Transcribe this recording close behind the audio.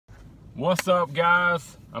What's up,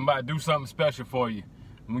 guys? I'm about to do something special for you.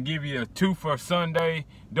 I'm gonna give you a 2 for Sunday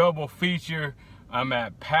double feature. I'm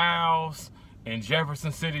at Pal's in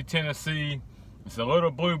Jefferson City, Tennessee. It's a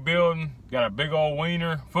little blue building, got a big old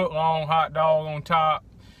wiener, foot-long hot dog on top,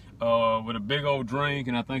 with a big old drink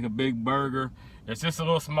and I think a big burger. It's just a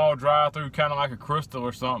little small drive-through, kind of like a Crystal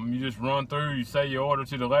or something. You just run through, you say your order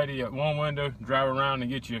to the lady at one window, drive around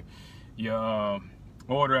and get your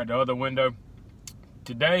order at the other window.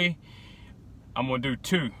 Today, I'm gonna do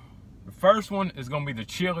 2. The first one is gonna be the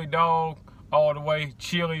chili dog, all the way,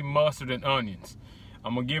 chili, mustard, and onions.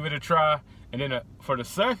 I'm gonna give it a try. And then for the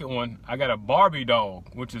second one, I got a Barbie dog,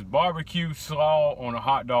 which is barbecue slaw on a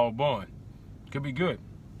hot dog bun. Could be good.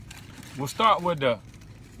 We'll start with the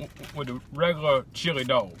regular chili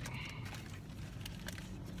dog.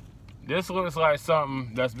 This looks like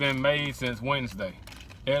something that's been made since Wednesday.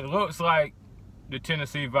 It looks like the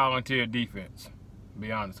Tennessee Volunteer defense, to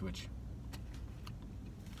be honest with you.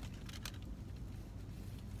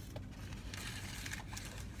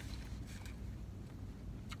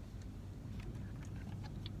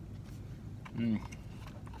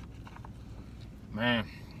 Man,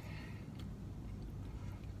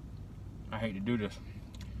 I hate to do this.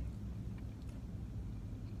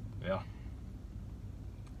 Yeah.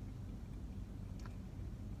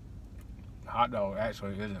 The hot dog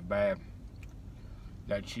actually isn't bad.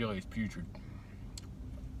 That chili is putrid.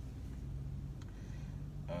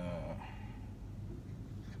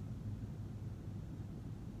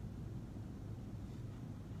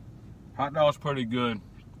 Hot dog's pretty good.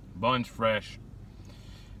 Bun's fresh.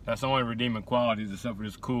 That's the only redeeming qualities except for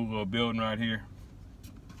this cool little building right here.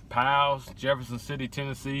 Pal's, Jefferson City,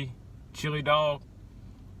 Tennessee. Chili dog,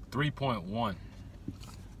 3.1.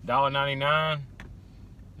 $1.99.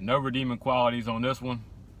 No redeeming qualities on this one.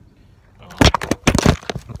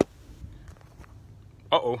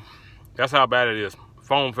 Uh-oh. That's how bad it is.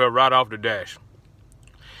 Phone fell right off the dash.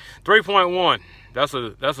 3.1. That's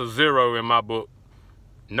a 0 in my book.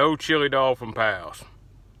 No chili dog from Pal's.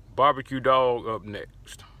 Barbecue dog up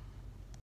next.